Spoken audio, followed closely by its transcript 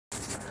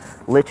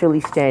literally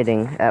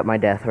standing at my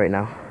death right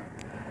now.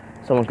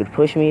 Someone could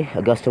push me,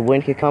 a gust of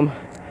wind could come,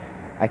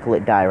 I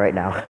could die right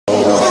now.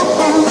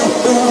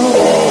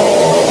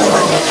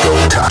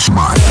 Don't touch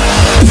mine.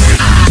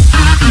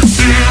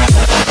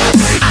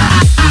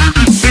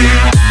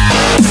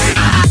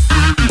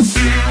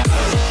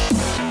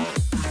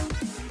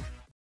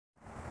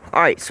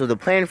 Alright, so the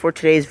plan for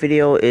today's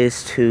video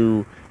is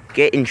to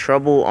get in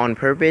trouble on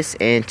purpose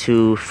and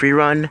to free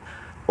run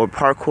or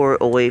parkour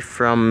away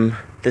from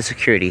the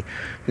security.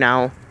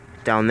 Now,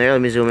 down there,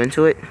 let me zoom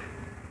into it.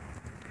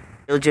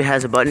 It legit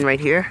has a button right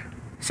here.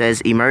 It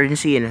says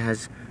emergency, and it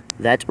has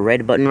that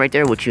red button right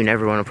there, which you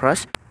never want to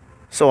press.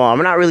 So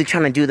I'm not really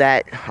trying to do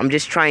that. I'm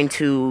just trying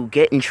to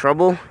get in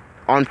trouble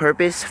on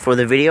purpose for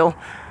the video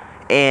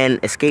and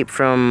escape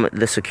from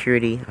the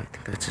security. I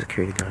think that's a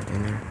security guard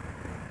in there.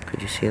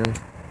 Could you see them?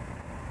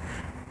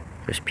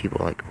 There's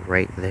people like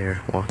right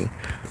there walking.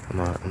 I'm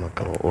gonna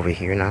go over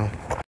here now.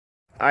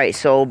 Alright,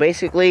 so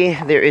basically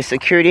there is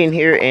security in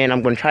here, and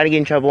I'm gonna try to get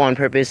in trouble on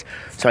purpose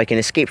so I can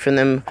escape from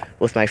them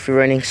with my free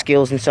running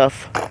skills and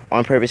stuff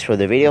on purpose for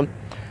the video.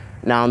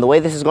 Now, the way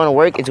this is gonna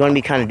work, it's gonna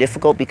be kind of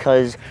difficult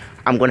because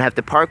I'm gonna have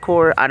to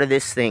parkour out of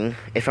this thing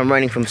if I'm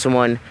running from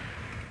someone,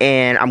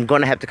 and I'm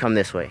gonna have to come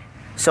this way.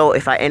 So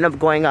if I end up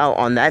going out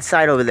on that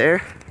side over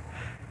there,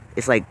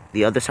 it's like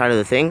the other side of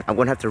the thing, I'm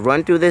gonna have to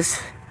run through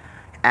this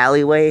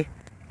alleyway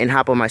and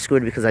hop on my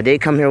scooter, because I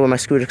did come here with my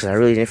scooter because I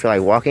really didn't feel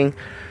like walking.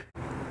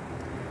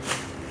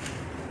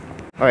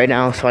 Alright,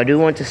 now, so I do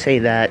want to say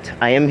that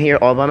I am here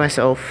all by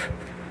myself,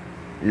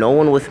 no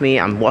one with me.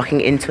 I'm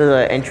walking into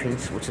the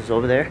entrance, which is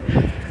over there,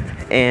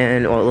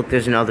 and oh look,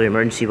 there's another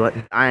emergency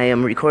button. I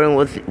am recording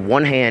with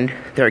one hand.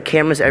 There are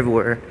cameras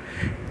everywhere,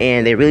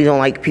 and they really don't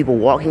like people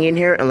walking in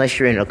here unless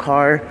you're in a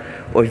car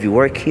or if you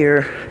work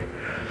here,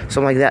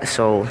 something like that.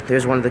 So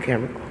there's one of the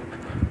cameras.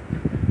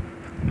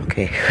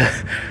 Okay.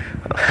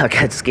 I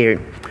got scared.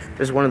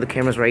 There's one of the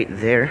cameras right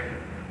there,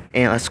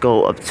 and let's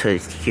go up to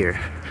here.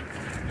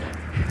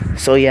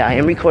 So yeah, I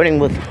am recording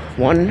with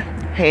one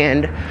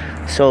hand,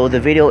 so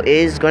the video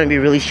is going to be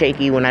really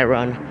shaky when I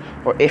run,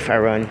 or if I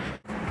run.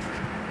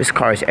 There's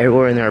cars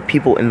everywhere, and there are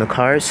people in the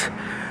cars.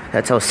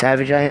 That's how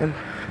savage I am.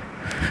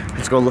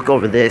 Let's go look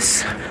over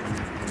this.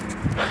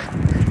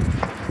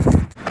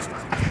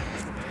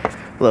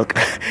 Look,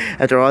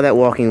 after all that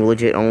walking, we're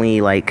legit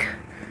only like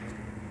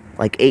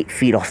 8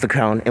 feet off the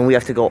ground, and we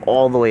have to go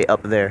all the way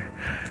up there.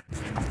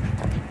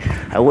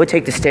 I would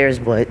take the stairs,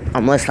 but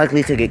I'm less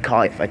likely to get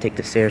caught if I take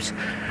the stairs.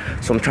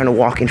 So I'm trying to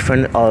walk in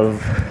front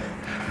of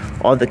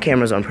all the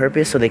cameras on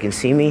purpose so they can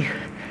see me,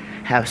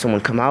 have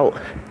someone come out.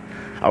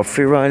 I'll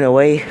free run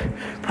away,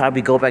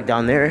 probably go back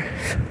down there.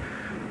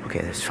 Okay,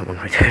 there's someone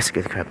right there,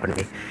 scared the crap out of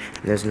me.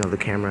 And there's another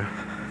camera.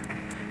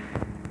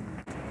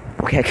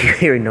 Okay, I keep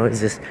hearing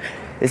noises.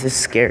 This is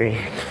scary.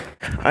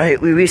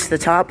 Alright, we reached the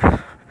top.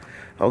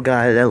 Oh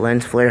god, that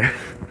lens flare.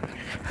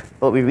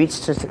 But we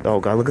reached oh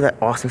god, look at that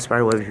awesome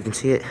spider web if you can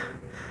see it.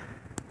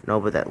 No,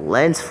 but that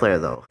lens flare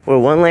though. We're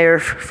one layer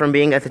from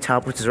being at the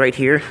top, which is right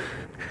here.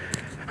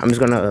 I'm just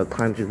gonna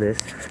climb through this.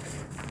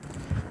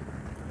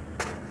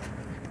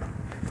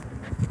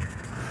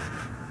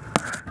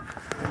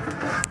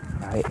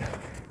 Alright.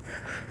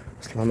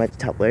 So I'm at the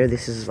top layer.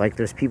 This is like,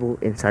 there's people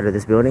inside of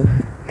this building.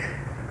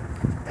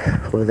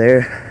 Over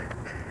there.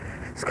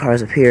 There's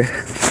cars up here.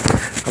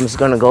 I'm just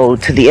gonna go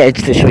to the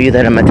edge to show you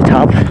that I'm at the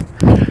top.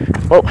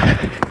 Oh,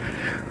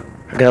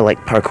 I gotta like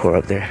parkour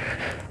up there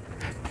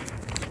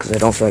because I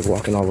don't feel like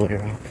walking all the way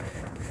around.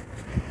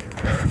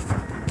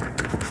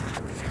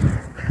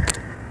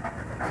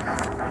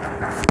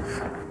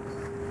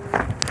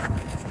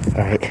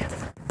 Alright,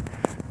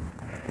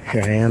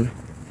 here I am.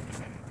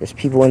 There's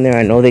people in there.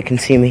 I know they can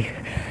see me.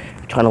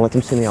 I'm trying to let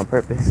them see me on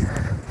purpose.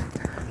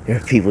 There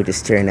are people just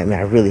staring at me.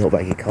 I really hope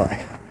I get caught.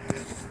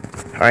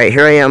 Alright,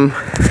 here I am.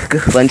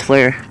 Good lens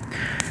flare.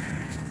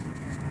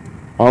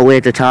 All the way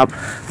at the top.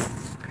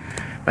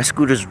 My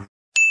scooter's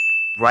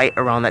right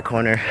around that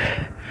corner.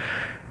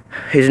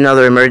 Here's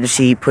another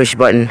emergency push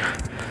button.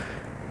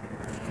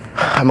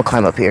 I'm gonna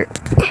climb up here.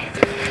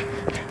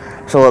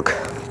 So look,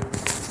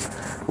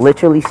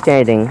 literally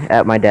standing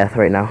at my death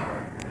right now.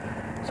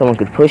 Someone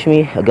could push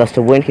me, a gust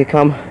of wind could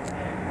come,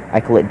 I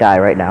could die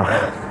right now.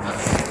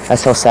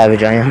 That's how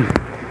savage I am.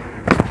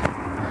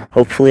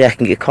 Hopefully I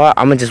can get caught.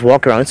 I'm gonna just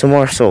walk around some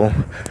more so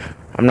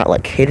I'm not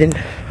like hidden.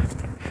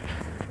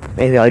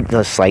 Maybe I'll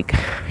just like,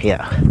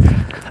 yeah,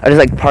 I just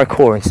like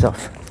parkour and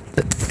stuff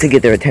to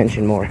get their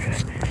attention more.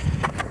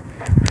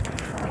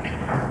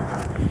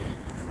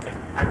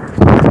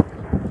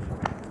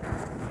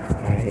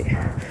 Alright,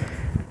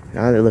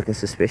 now they're looking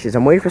suspicious.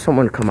 I'm waiting for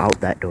someone to come out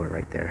that door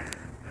right there.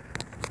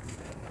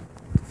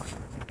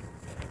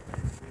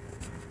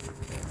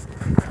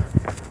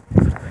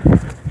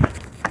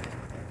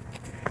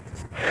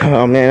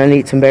 Oh man, I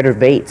need some better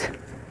bait.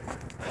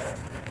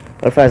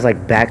 What if I was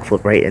like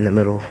backflip right in the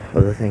middle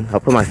of the thing? I'll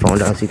put my phone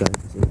down so you guys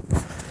can see.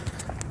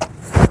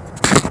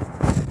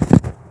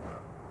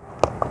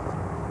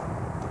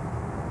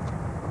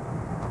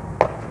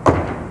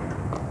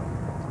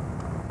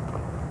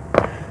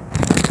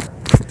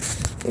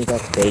 think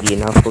that's baity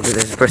enough. Look at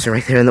this person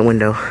right there in the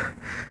window.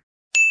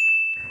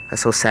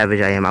 That's how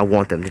savage I am. I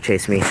want them to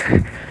chase me.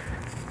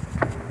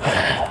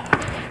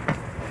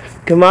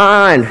 Come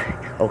on!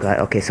 Oh god,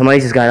 okay, somebody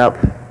just got up.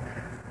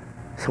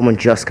 Someone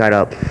just got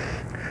up.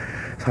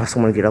 Saw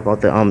someone get up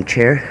out the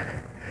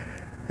chair.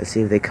 Let's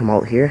see if they come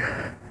out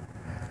here.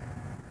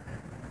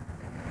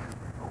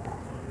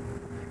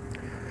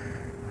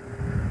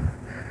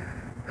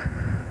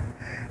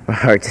 My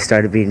heart just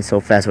started beating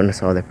so fast when I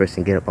saw that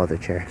person get up out their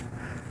chair.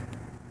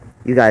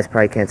 You guys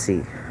probably can't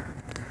see,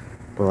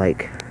 but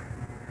like,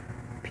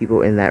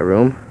 people in that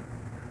room,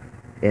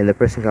 and the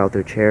person got out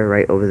their chair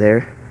right over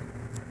there,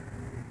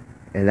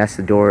 and that's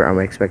the door I'm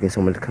expecting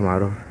someone to come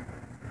out of.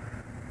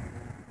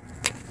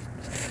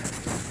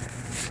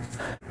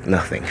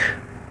 Nothing.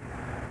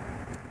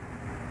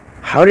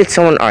 How did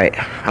someone... Alright,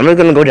 I'm just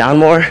gonna go down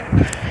more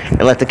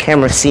and let the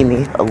camera see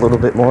me a little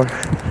bit more.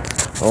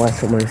 Unless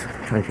someone's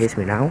trying to chase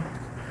me now.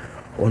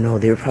 Oh no,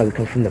 they would probably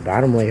come from the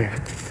bottom layer.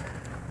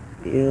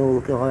 Ew,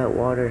 look at all that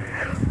water.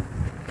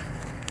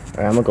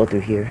 Alright, I'm gonna go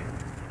through here.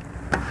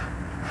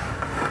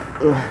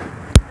 Ugh.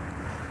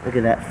 Look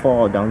at that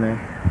fall down there.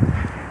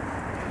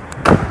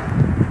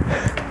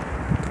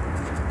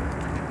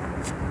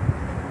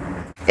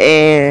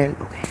 And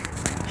okay,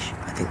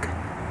 I think,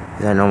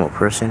 is that a normal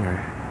person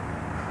or?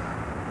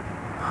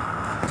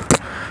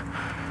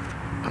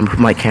 I'm gonna put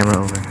my camera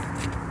over.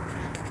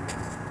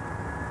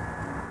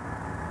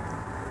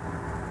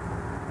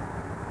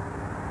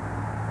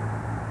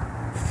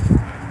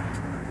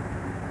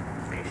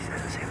 Okay, she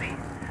doesn't see me.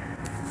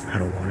 I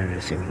don't want her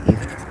to see me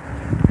either.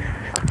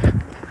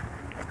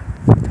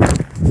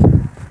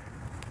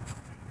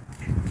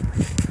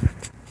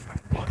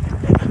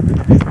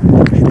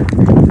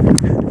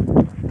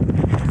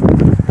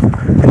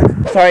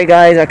 Sorry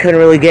guys, I couldn't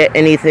really get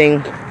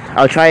anything.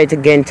 I'll try it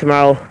again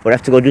tomorrow, but I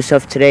have to go do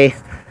stuff today.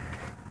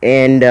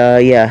 And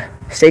yeah,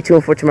 stay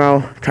tuned for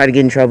tomorrow. Try to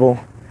get in trouble.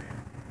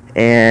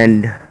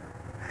 And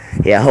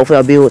yeah, hopefully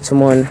I'll be with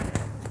someone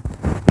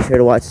here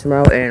to watch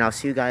tomorrow. And I'll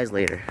see you guys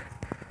later.